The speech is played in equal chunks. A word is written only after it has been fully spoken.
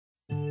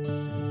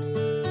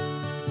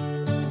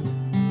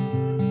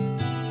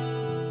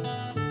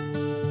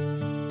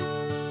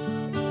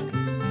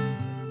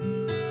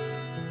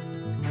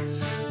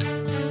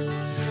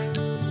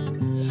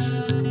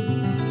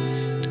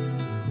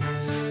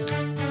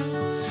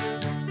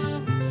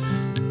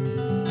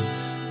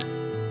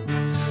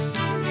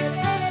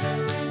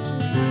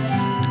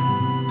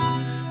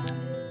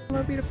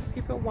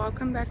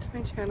welcome back to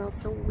my channel.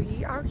 So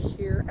we are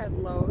here at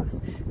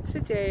Lowe's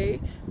today.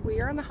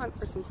 We are on the hunt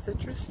for some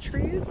citrus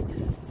trees,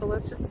 so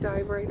let's just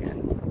dive right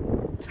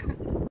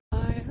in.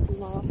 I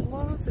love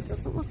Lowe's. It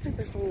doesn't look like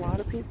there's a lot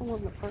of people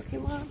in the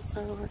parking lot,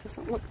 so it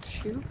doesn't look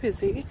too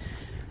busy.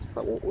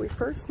 But what we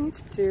first need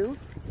to do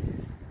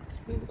is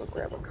we need to go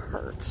grab a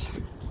cart.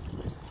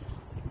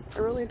 I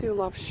really do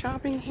love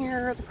shopping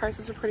here. The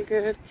prices are pretty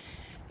good,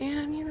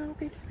 and you know,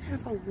 they do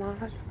have a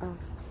lot of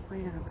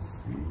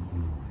plants.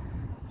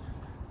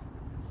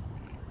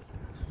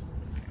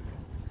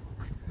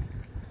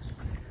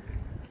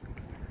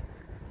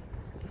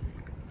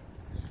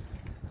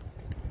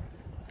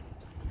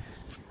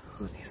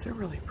 Oh, these are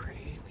really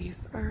pretty.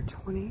 These are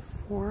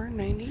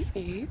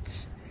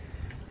 $24.98,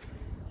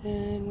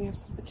 and we have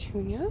some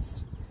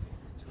petunias.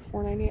 It's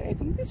 $4.98. I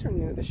think these are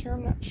new this year.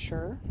 I'm not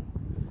sure.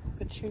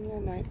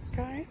 Petunia Night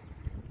Sky.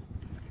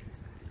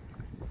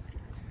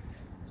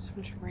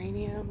 Some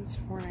geraniums,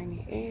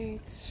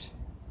 $4.98.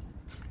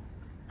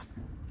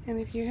 And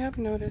if you have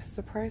noticed,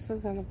 the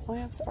prices on the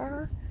plants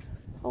are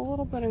a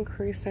little bit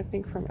increased, I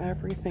think, from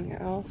everything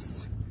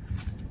else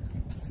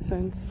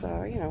since,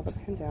 you know, the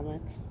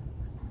pandemic.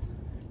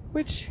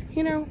 Which,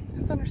 you know,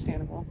 is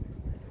understandable.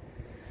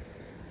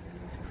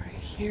 Right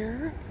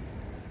here,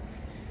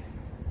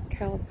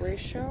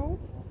 Calabratio.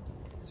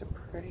 It's a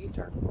pretty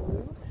dark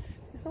blue.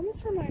 It's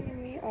almost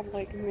reminding me of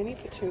like mini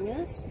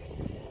petunias.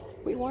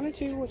 What you want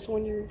to do is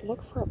when you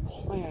look for a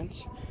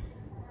plant,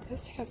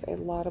 this has a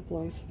lot of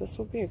blooms, so this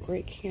would be a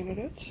great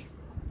candidate.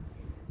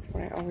 That's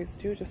what I always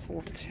do, just a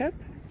little tip.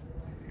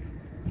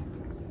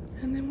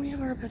 And then we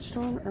have our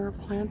vegetable and herb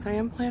plants. I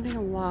am planting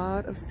a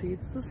lot of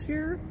seeds this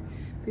year.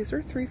 These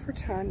are 3 for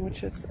 $10,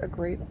 which is a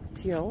great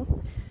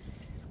deal.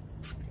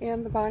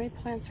 And the body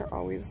plants are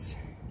always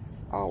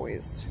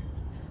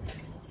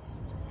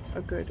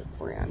a good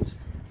brand.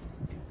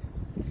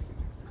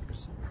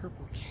 There's some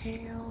purple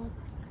kale.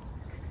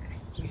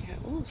 We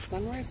have, ooh,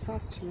 sunrise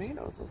sauce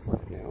tomatoes. Those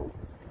look new.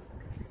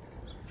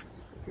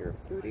 If you're a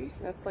foodie,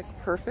 that's like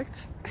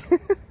perfect. Okay.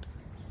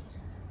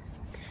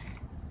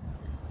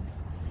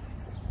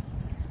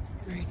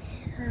 Right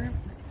here,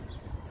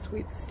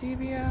 sweet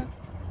stevia.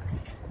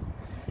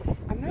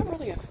 I'm not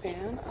really a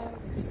fan of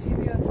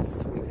stevia as a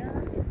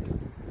sweetener.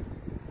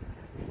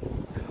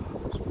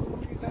 Oh,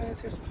 you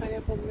guys, here's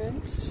pineapple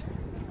mint.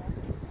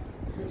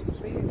 There's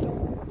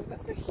basil. Oh,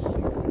 that's a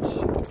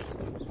huge.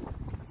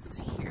 This is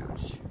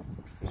huge.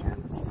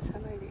 And this is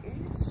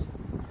 $10.98.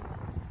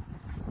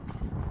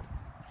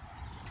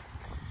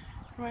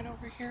 Right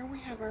over here we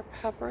have our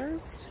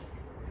peppers.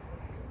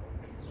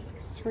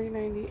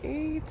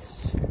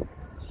 $3.98.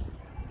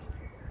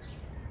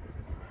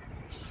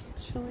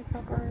 Chili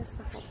peppers,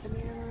 the hot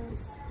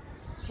bananas.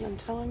 And I'm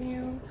telling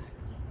you,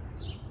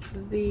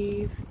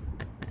 the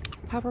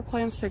pepper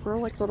plants, they grow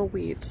like little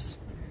weeds.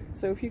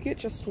 So if you get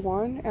just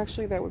one,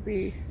 actually that would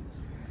be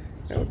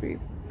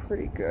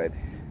pretty good.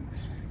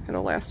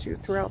 It'll last you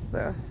throughout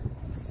the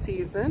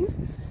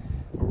season.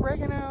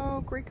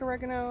 Oregano, Greek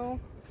oregano,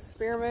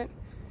 spearmint.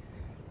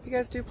 If you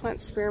guys do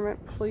plant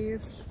spearmint,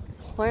 please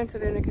plant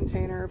it in a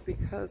container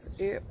because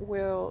it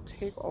will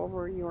take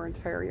over your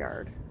entire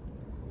yard.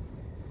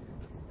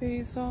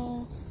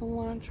 Basil,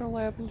 cilantro,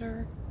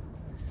 lavender.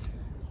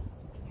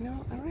 You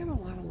know, I don't have a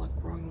lot of luck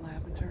growing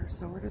lavender,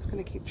 so we're just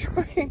gonna keep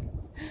trying.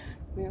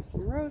 We have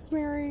some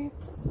rosemary.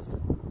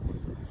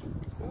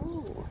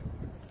 Oh,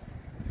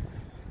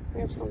 we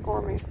have some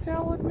gourmet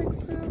salad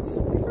mixes.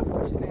 These are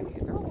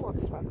 $14.98. They're a little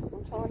expensive.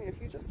 I'm telling you, if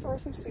you just throw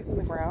some seeds in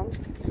the ground,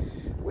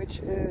 which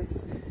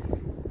is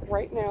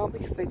right now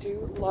because they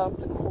do love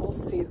the cool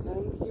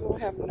season, you will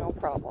have no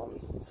problem.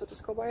 So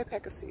just go buy a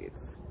pack of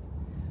seeds.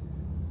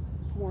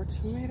 More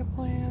tomato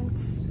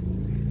plants.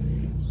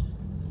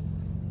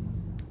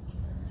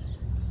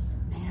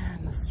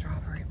 And the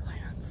strawberry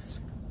plants.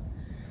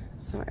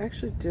 So I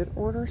actually did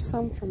order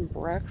some from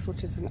Brex,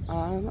 which is an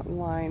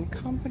online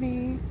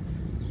company,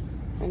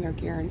 and they're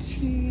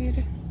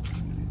guaranteed.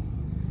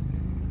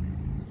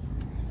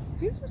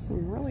 These are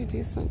some really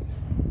decent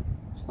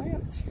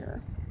plants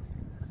here.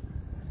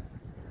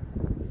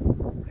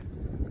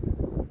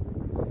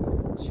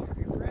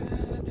 Cherry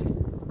red.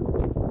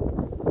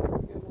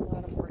 We have a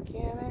lot of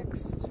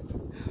organics.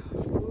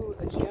 Ooh,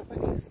 the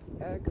Japanese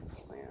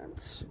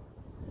eggplant.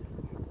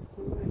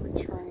 Ooh, I've been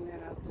trying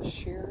that out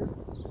this year.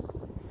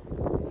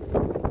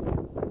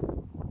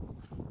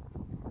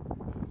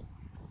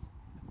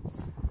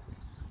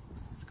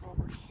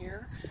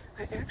 Here.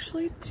 I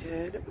actually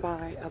did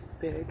buy a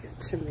big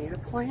tomato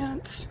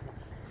plant,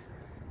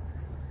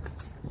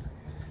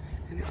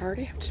 and I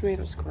already have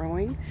tomatoes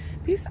growing.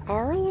 These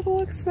are a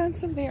little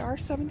expensive. They are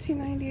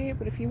 $17.98,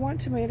 but if you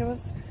want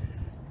tomatoes,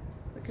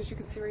 because you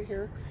can see right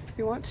here, if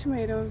you want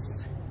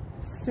tomatoes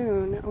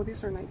soon, oh,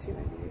 these are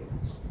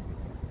 $19.98.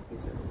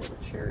 These are little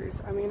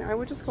cherries. I mean, I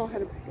would just go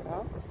ahead and pick it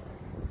up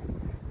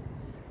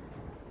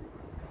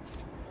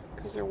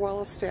because they're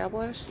well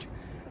established.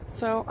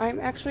 So I'm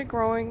actually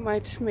growing my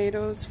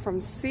tomatoes from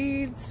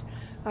seeds.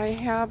 I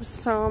have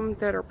some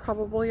that are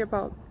probably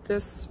about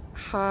this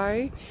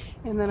high.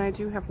 And then I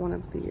do have one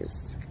of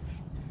these.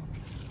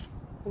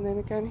 And then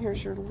again,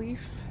 here's your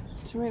leaf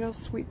tomatoes,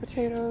 sweet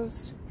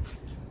potatoes.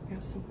 We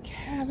have some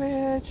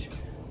cabbage.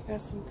 We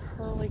have some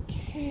curly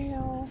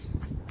kale.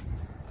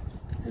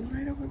 And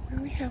right over, what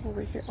do we have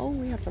over here? Oh,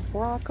 we have the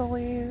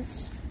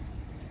broccolis.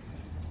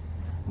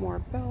 More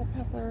bell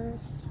peppers.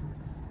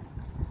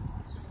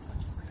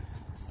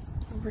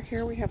 Over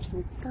here we have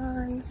some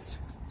ferns.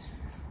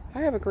 I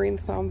have a green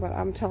thumb, but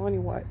I'm telling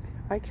you what,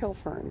 I kill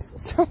ferns.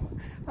 So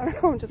I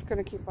don't know, I'm just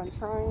gonna keep on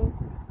trying.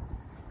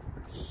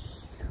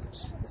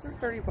 Huge. These are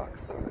 30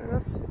 bucks, so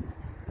that's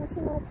a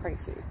little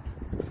pricey.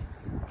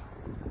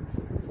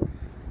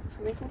 So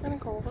I think we're gonna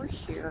go over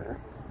here.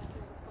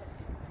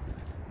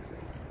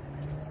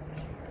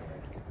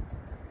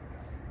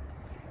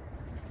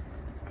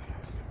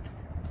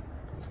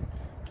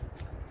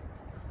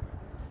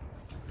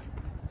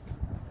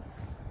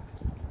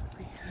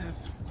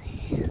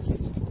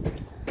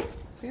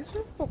 These are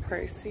a little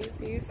pricey.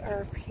 These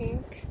are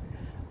pink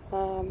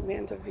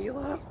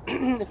mandevilla,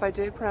 if I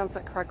did pronounce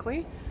that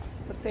correctly,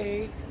 but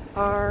they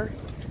are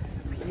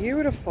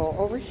beautiful.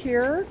 Over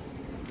here,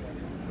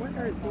 what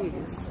are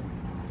these?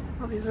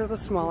 Oh, these are the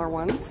smaller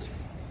ones,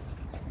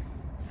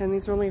 and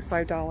these are only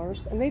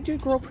 $5, and they do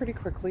grow pretty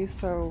quickly,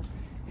 so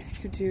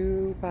if you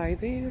do buy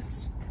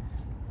these,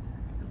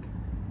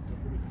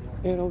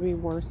 it'll be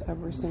worth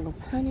every single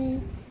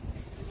penny,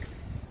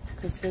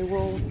 because they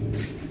will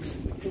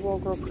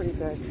grow pretty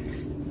big.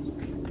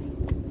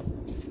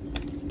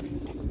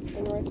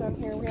 And right down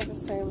here we have the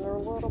same. They're a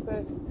little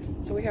bit,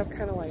 so we have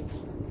kind of like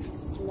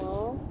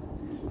small,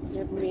 we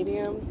have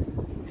medium,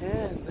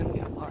 and then we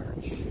have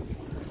large.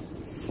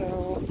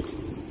 So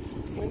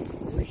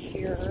over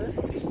here,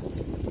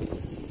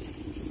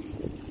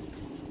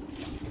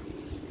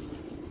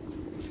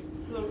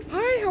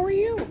 hi, how are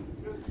you?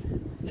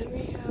 And we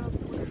have,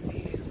 what are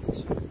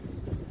these?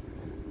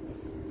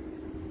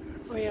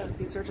 Oh yeah,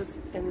 these are just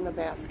in the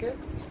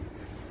baskets.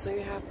 So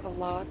you have a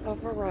lot of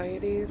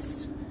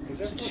varieties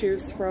to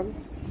choose from.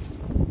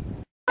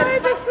 Hi,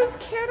 this is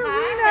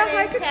Katerina.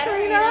 Hi,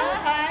 Katrina.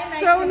 Hi,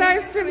 so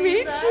nice to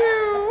meet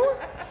you.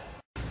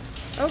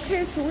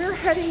 Okay, so we're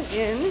heading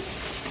in.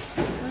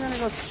 We're gonna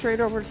go straight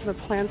over to the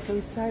plants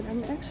inside.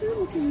 I'm actually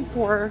looking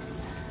for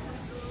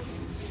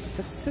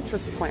the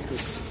citrus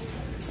plants.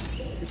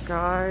 You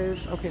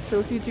guys, okay, so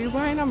if you do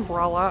buy an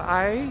umbrella,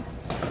 I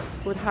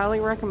would highly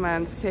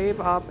recommend save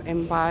up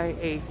and buy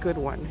a good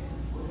one.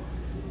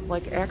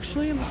 Like,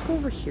 actually, let's go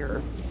over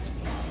here.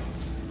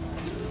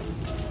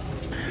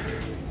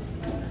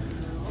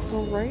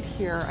 So right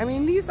here, I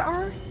mean, these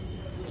are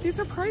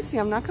pricey,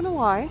 I'm not gonna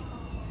lie.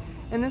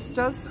 And this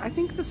does, I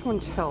think this one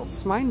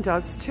tilts. Mine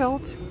does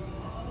tilt,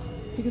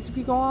 because if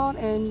you go out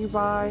and you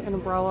buy an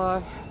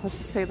umbrella, let's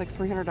just say like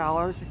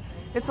 $300,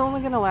 it's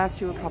only gonna last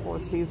you a couple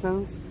of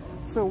seasons.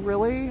 So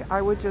really,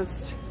 I would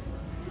just,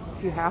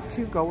 if you have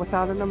to, go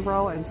without an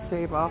umbrella and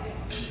save up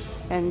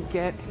and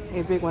get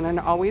a big one. And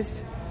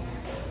always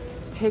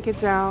take it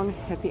down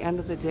at the end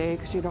of the day,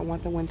 because you don't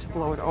want the wind to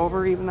blow it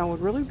over, even though it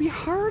would really be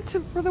hard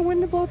for the wind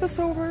to blow this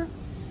over.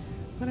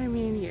 But I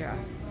mean, yeah.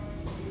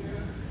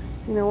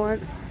 You know what?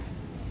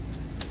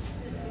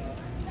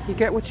 You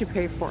get what you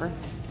pay for.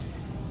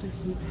 There's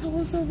some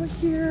pillows over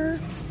here.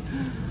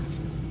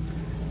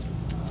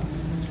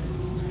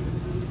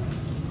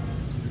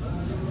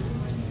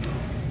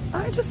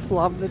 I just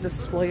love the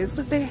displays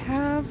that they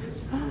have.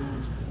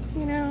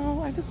 You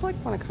know, I just like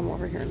when I come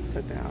over here and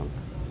sit down.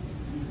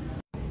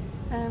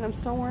 And I'm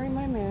still wearing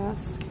my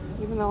mask,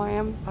 even though I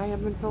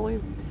have been fully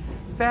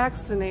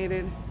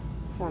vaccinated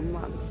for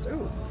months.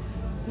 Ooh,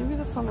 maybe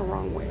that's on the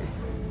wrong way.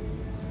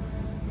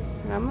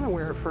 And I'm gonna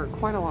wear it for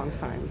quite a long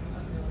time.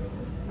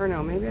 Or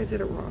no, maybe I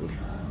did it wrong.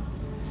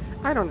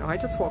 I don't know, I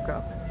just woke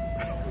up.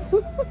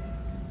 So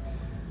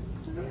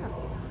yeah.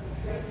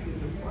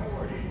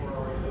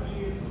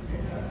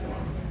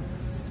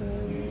 So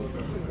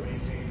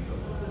cute.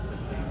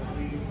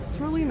 It's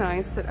really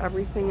nice that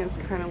everything is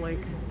kind of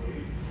like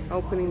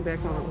opening back.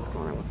 I don't know what's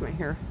going on with my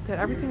hair. That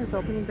everything is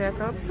opening back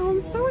up. So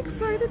I'm so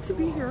excited to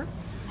be here.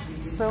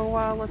 So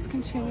let's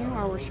continue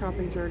our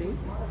shopping journey.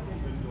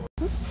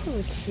 This is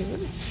really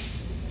cute.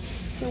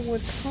 The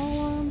wood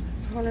column.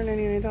 It's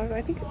 $199.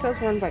 I think it does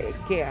run by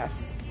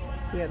gas.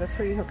 Yeah, that's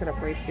where you hook it up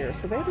right here.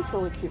 So that is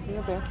really cute in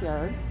the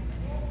backyard.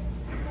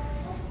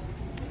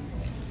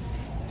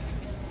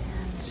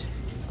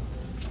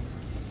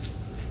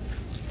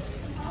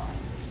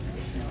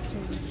 That's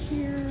over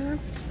here.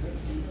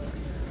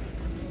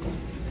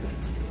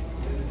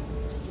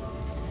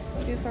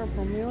 These are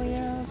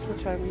bromelias,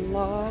 which I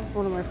love.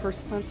 One of my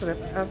first plants that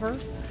I've ever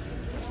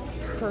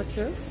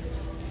purchased.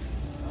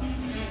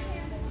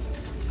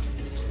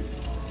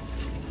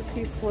 The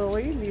peace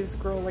lily. These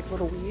grow like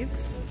little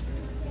weeds.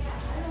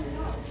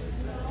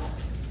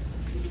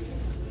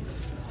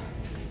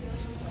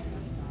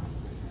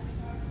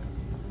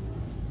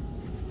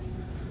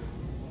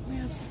 We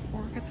have some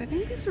orchids. I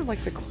think these are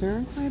like the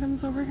clearance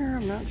items over here.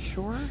 I'm not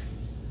sure.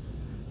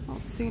 I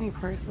don't see any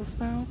prices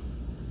though.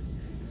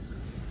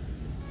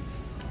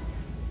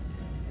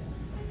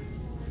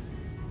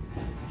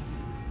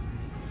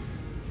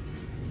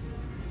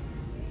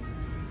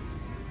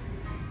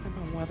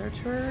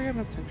 terrarium.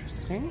 It's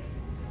interesting.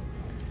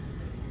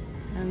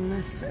 And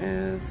this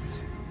is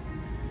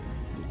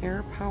an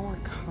air power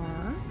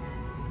car.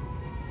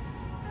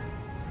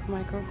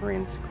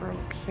 Microgreens grow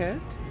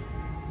kit.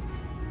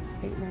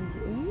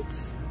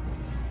 $8.98.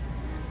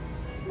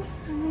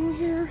 And then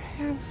here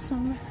have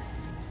some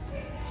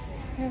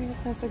patio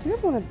plants. I do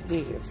have one of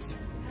these.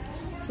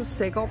 This is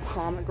sago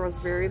palm. It grows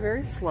very,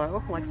 very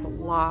slow. Likes a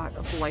lot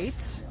of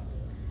light.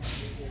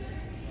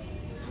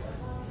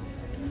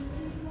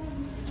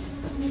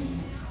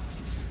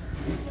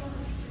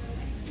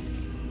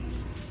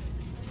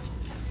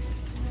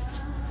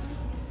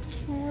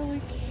 Some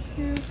really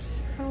cute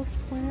house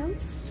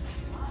plants.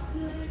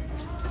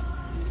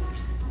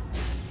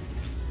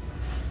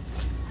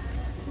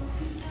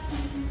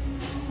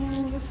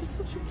 Oh, this is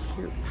such a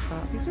cute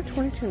pot. These are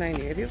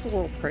 $22.98. These are a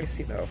little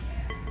pricey though.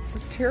 This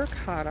is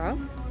terracotta.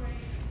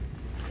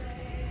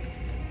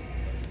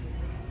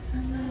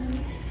 And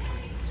then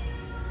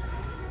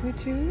we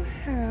do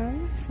have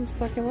some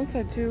succulents.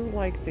 I do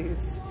like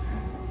these.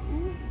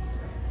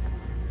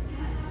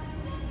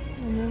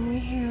 And then we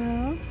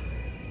have,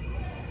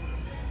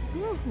 I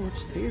don't know how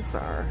much these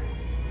are.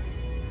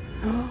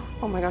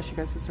 Oh my gosh, you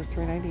guys, these are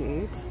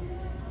 $3.98.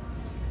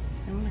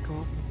 I'm gonna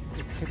go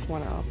pick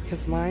one up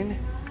because mine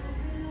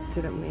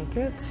didn't make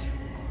it.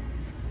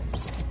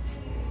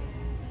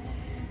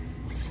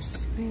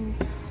 They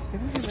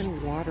don't have any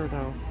water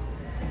though.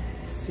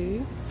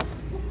 See?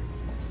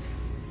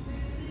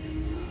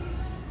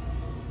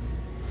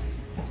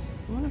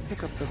 I'm gonna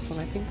pick up this one.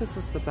 I think this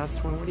is the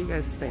best one. What do you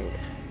guys think?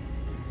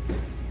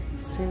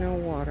 See, no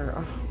water.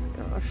 Oh my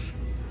gosh.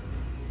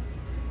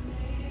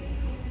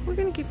 We're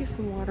gonna give you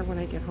some water when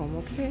I get home,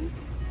 okay?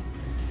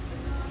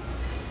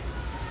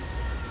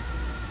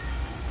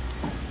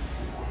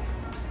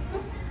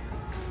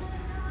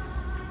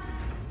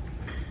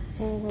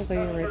 Oh, the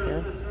lady right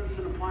there.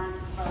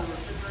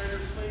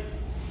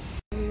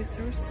 These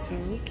are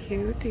so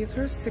cute. These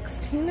are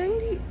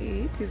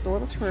 $16.98. These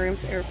little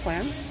terrariums, air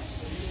plants.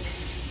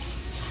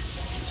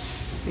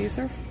 These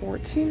are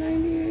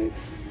 $14.98.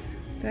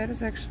 That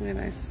is actually a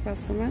nice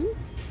specimen.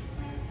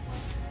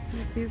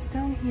 With these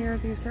down here,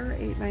 these are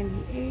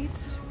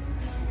 $8.98.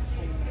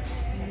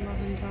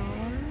 $11.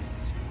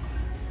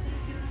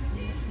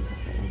 Some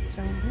different ones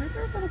down here.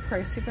 They're a little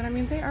pricey, but I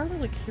mean, they are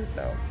really cute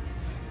though.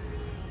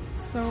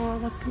 So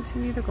let's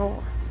continue to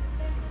go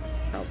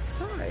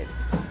outside.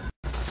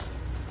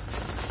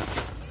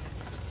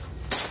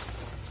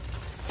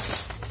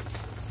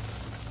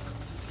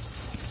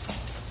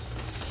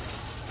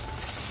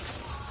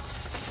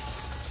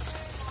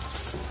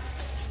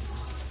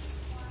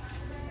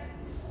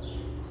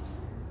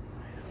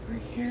 Over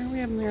here we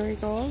have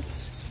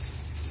marigolds.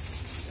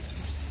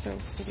 They're so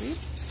pretty.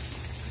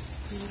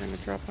 And we're going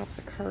to drop off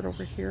the cart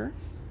over here.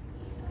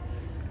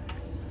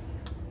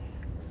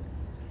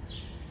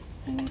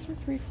 And these are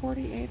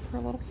 $3.48 for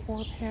a little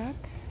 4-pack.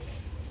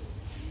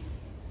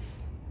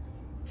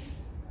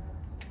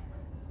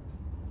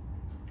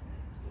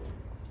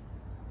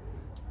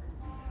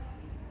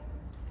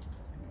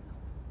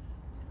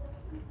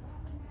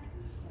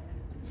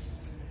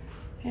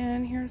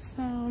 And here's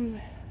some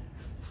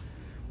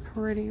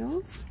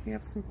perennials. We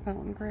have some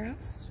fountain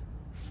grass.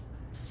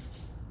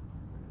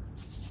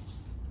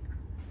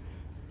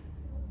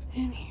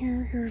 And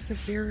here's a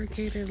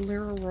variegated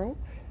lyra rope.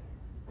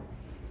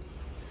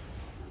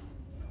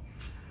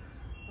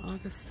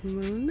 August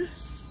moon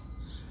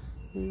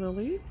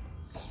lily.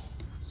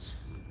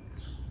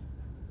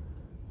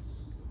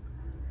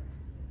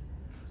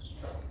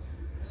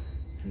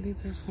 And these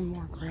are some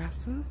more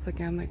grasses.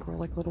 Again, they grow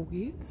like little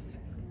weeds.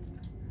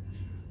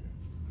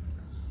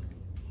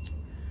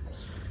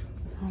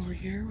 Over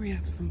here we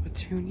have some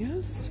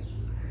petunias.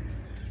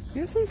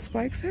 We have some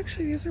spikes.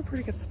 Actually, these are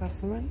pretty good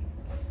specimen.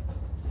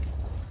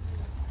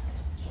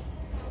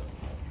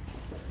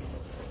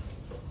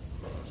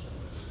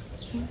 I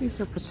think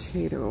these are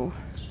potato.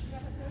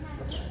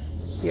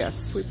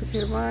 Yes, sweet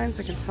potato vines.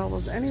 I can tell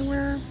those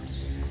anywhere.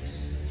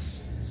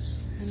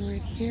 And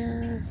right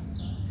here,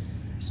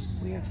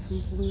 we have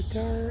some blue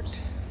dart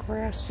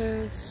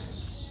grasses.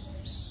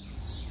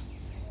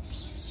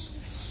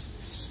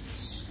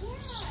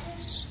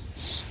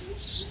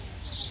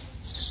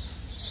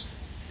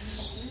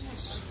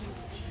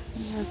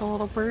 And there's the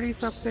little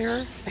birdies up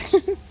there.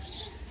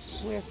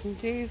 We have some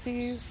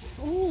daisies.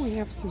 Oh, we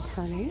have some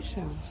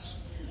carnations.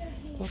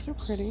 Those are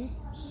pretty.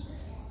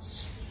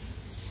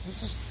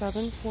 Those are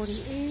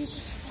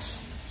 $7.48.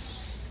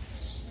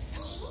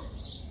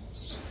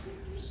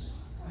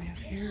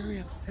 We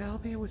have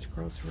salvia, which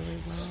grows really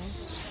well.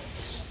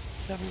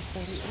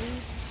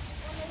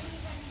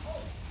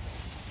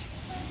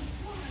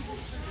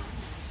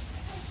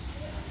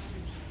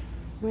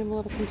 $7.48. We have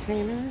little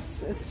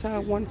containers. It's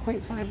a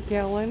 1.5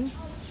 gallon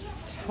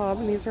tub,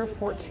 and these are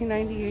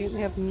 $14.98. They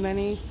have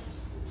many,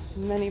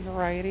 many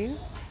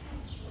varieties.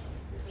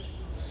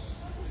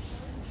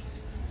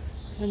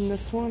 And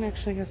this one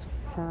actually has a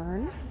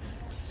fern.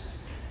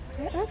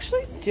 I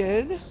actually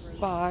did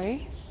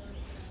buy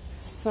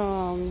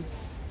some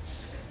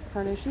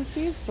carnation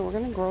seeds, so we're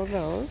going to grow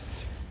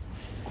those.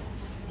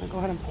 I'll go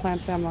ahead and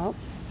plant them up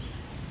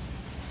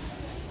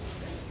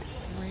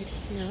right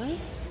here.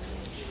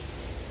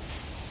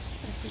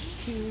 It's a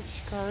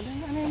huge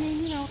garden, and I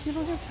mean, you know, if you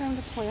don't have time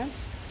to plant,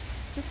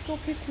 just go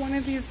pick one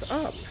of these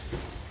up.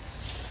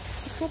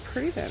 Look how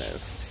pretty that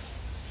is.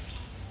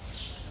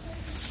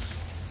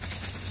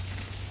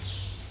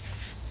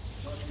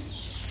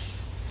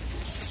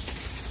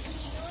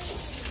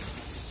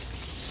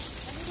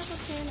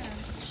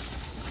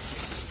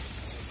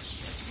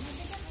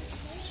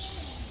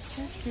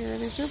 Here,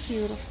 these are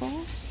beautiful.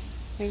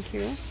 Thank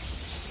you.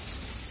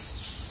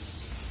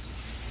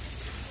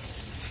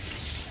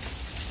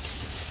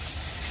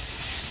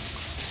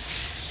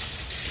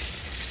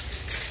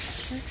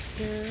 Right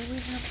here we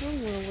have the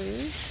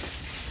lilies.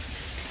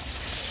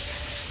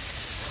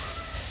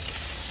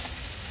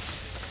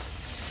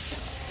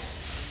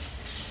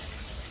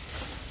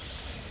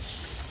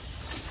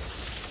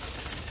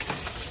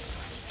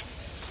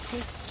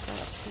 This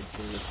spot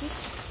something. This is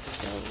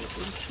so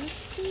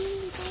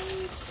interesting,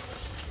 guys.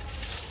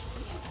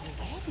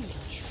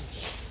 Lavender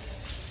tree.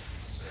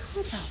 How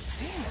about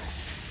that?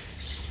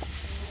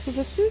 So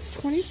this is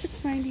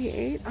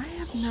 $26.98. I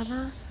have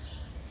never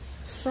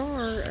saw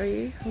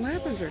a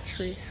lavender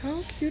tree.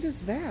 How cute is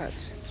that?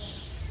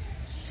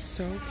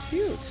 So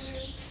cute.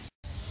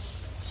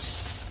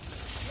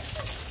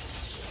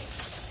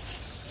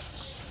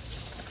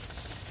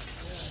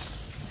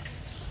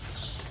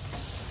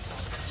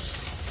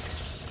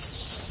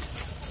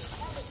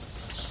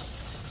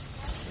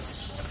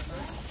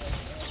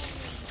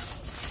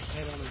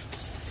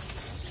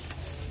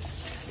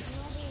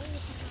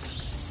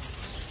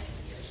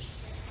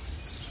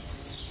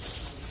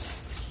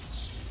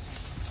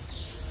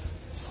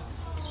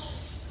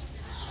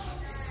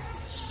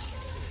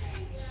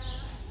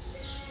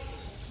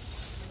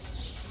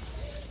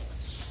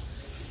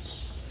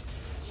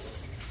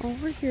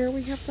 Over here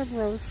we have the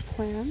rose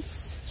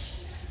plants.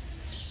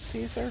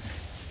 These are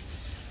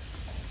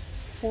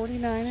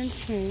 $49 and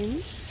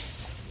change.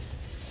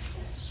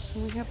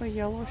 And we have a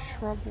yellow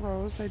shrub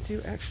rose. I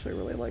do actually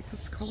really like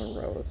this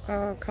color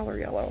color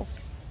yellow.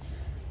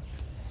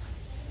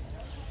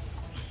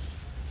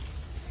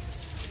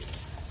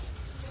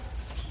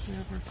 We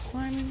have our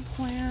climbing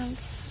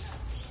plants.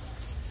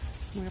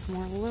 We have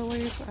more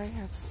lilies. I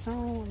have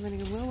so many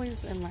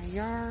lilies in my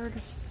yard.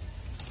 It's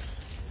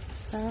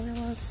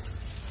fabulous.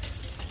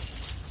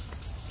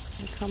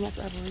 They come up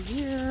every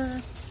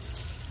year.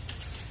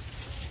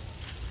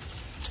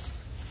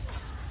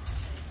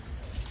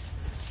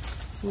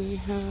 We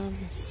have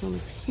some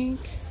pink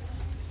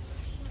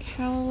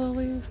calla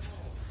lilies,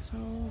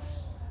 so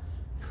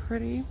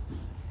pretty.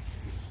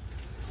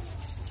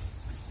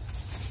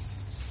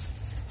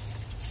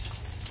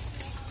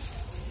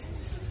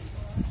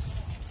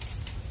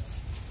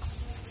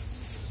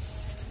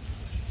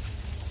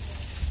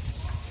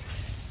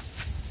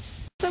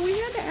 So we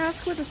had to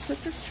ask where the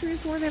citrus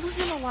trees were. They don't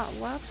have a lot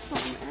left, so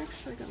I'm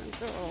actually going to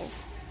go.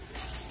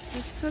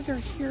 They said they're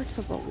here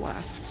to the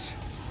left.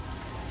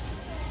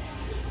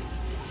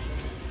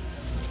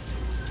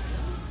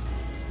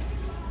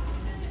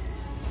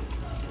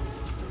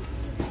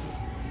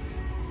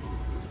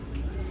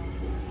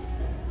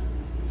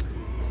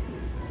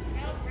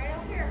 Right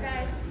over here,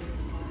 guys.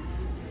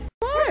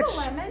 Much.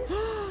 Lemon.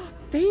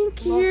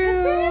 Thank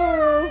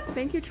you.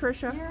 Thank you,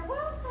 Trisha. You're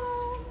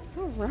welcome.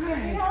 All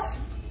right.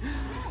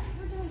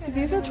 So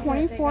these are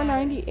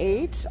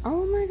 $24.98.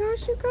 Oh my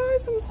gosh, you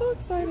guys, I'm so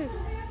excited.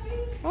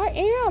 I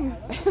am.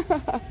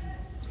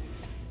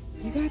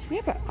 You guys, we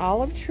have an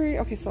olive tree.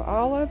 Okay, so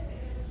olive,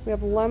 we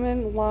have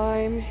lemon,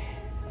 lime,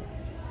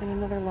 and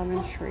another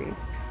lemon tree.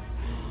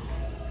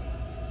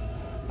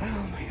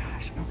 Oh my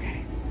gosh,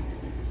 okay.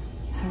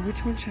 So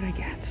which one should I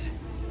get?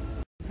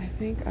 I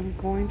think I'm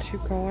going to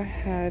go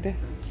ahead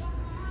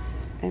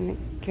and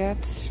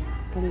get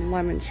the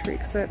lemon tree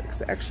because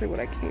that's actually what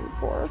I came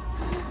for.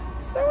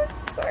 So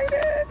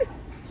excited!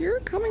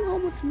 You're coming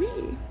home with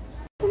me.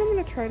 What I'm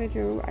going to try to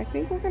do, I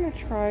think we're going to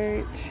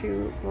try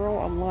to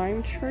grow a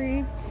lime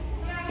tree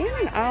and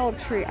an olive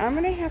tree. I'm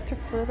going to have to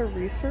further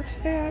research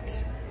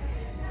that,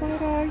 but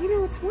you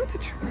know, it's worth a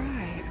try.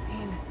 I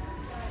mean,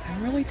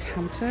 I'm really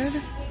tempted,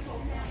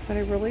 but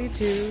I really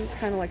do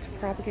kind of like to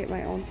propagate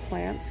my own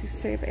plants. You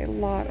save a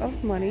lot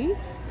of money,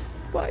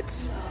 but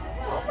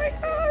oh my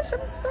gosh,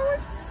 I'm so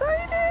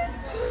excited!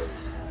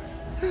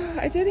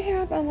 I did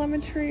have a lemon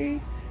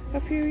tree a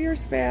few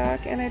years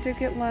back, and I did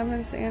get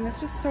lemons, and it's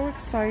just so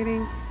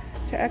exciting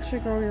to actually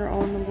grow your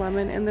own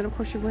lemon. And then of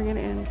course you bring it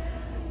in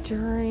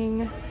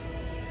during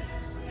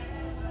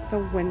the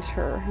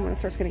winter when it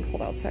starts getting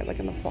cold outside, like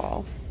in the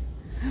fall.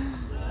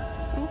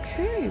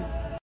 Okay,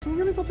 so we're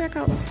gonna go back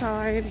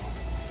outside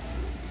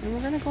and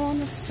we're gonna go on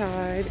the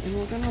side and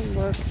we're gonna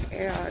look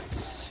at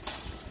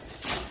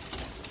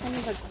some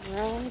of the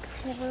ground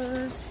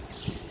covers.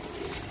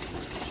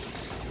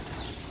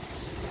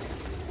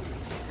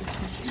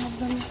 Have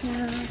them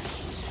here.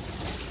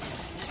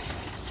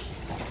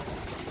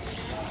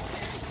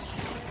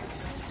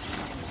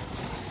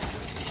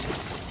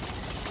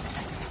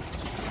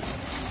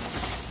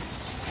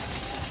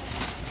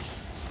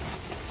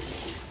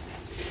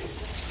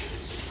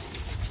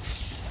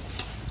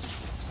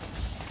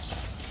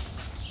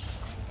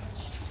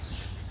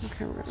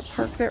 Okay, we're gonna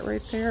park that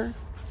right there.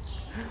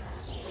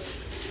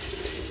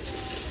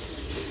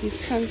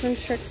 These hens and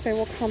chicks, they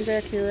will come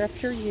back year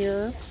after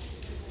year.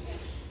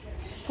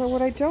 So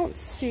what I don't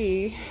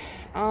see,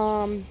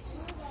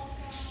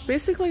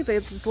 basically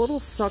these little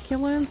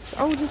succulents.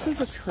 Oh, this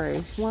is a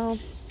tray. Well,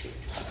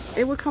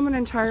 it would come an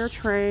entire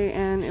tray,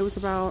 and it was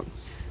about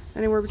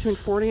anywhere between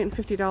 $40 and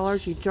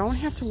 $50. You don't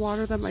have to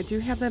water them. I do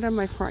have that in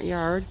my front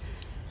yard.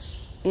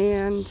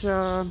 And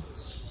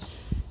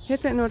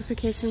hit that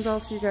notification bell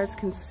so you guys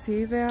can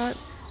see that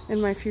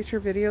in my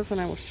future videos, and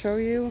I will show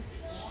you.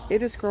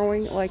 It is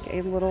growing like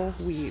a little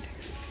weed,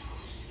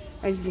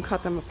 and you can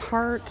cut them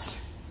apart.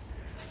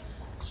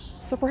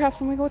 So perhaps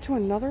when we go to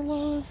another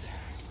Lowe's,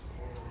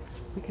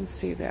 we can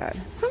see that.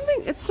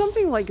 It's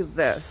something like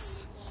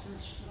this.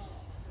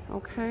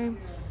 Okay.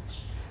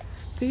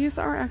 These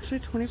are actually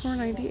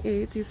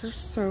 $24.98. These are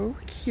so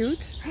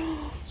cute.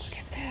 Look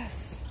at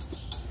this.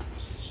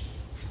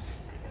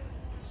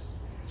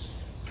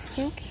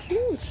 So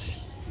cute.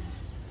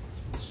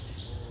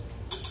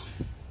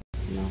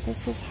 Now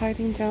this was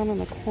hiding down in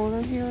the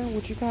corner here.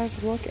 Would you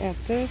guys look at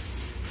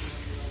this?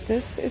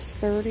 This is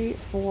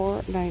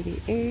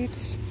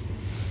 $34.98.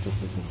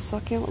 This is a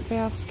succulent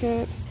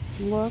basket.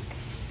 Look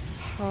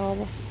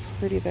how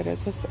pretty that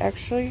is. It's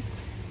actually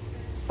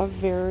a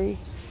very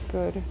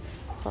good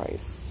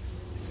price.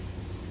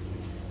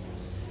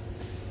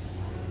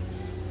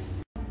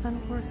 And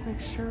of course,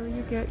 make sure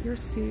you get your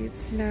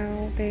seeds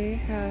now. They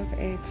have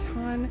a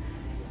ton.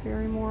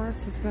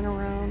 Morris has been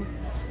around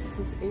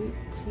since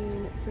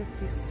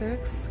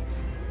 1856,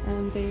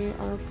 and they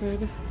are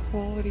good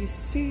quality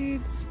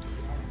seeds.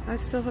 I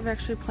still have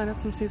actually planted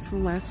some seeds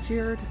from last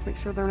year. Just make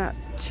sure they're not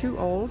too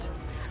old.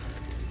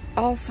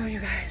 Also, you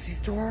guys,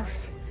 these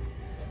dwarf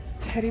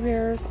teddy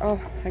bears.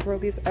 Oh, I grow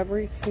these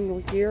every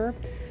single year.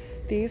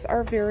 These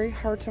are very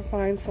hard to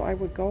find, so I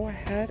would go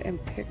ahead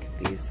and pick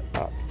these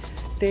up.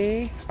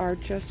 They are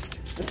just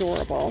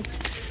adorable.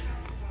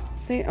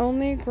 They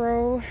only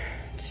grow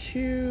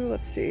to,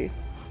 let's see,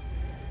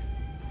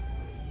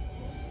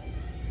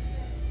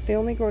 they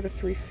only grow to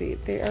 3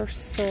 feet. They are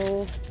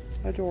so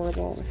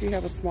adorable if you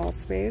have a small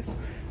space,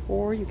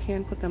 or you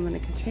can put them in a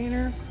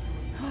container.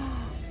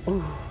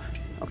 Ooh,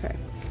 okay.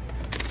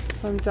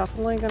 So I'm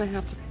definitely gonna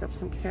have to pick up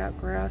some cat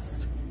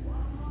grass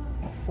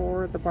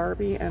for the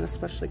Barbie, and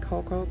especially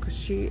Coco, because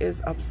she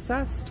is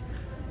obsessed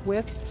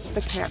with the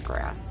cat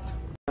grass.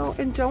 Oh,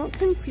 and don't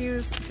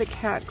confuse the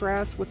cat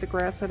grass with the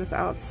grass that is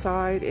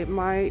outside. It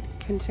might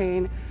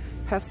contain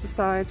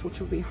pesticides, which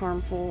will be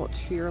harmful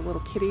to your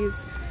little kitties.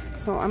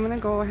 So I'm gonna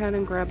go ahead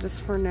and grab this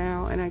for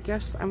now, and I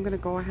guess I'm gonna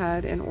go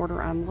ahead and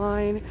order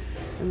online,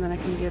 and then I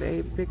can get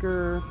a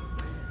bigger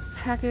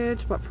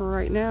package, but for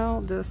right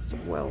now, this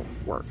will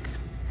work.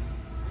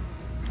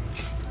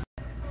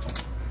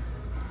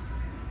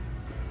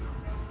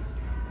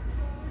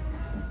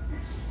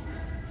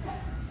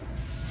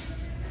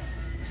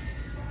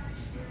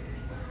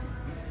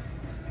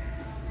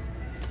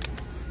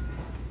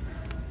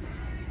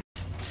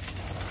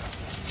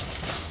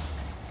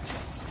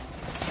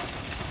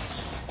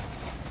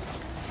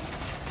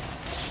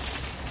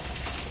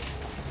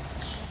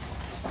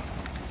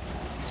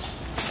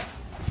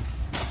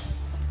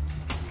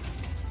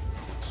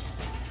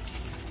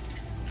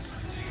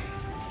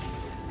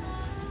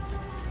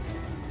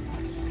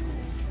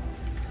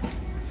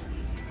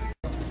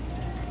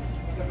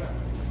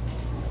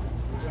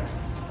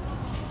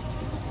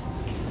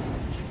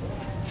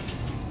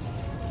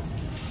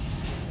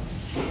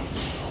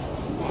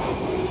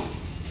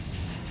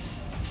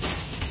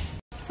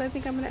 So I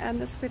think I'm going to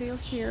end this video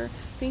here.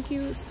 Thank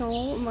you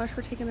so much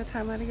for taking the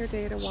time out of your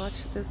day to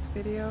watch this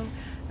video.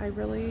 I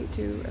really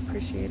do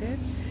appreciate it.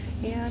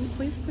 And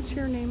please put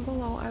your name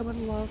below. I would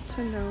love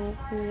to know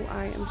who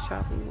I am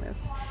shopping with.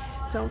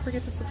 Don't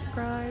forget to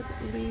subscribe,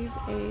 leave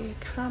a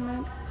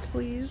comment,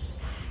 please.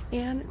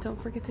 And don't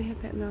forget to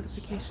hit that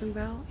notification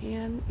bell.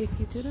 And if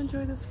you did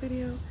enjoy this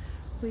video,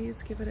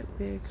 please give it a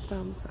big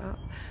thumbs up.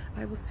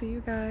 I will see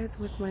you guys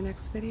with my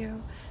next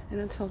video. And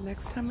until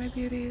next time, my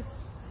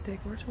beauties, stay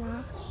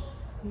bourgeois.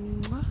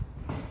 Mwah.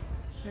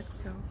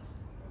 XO.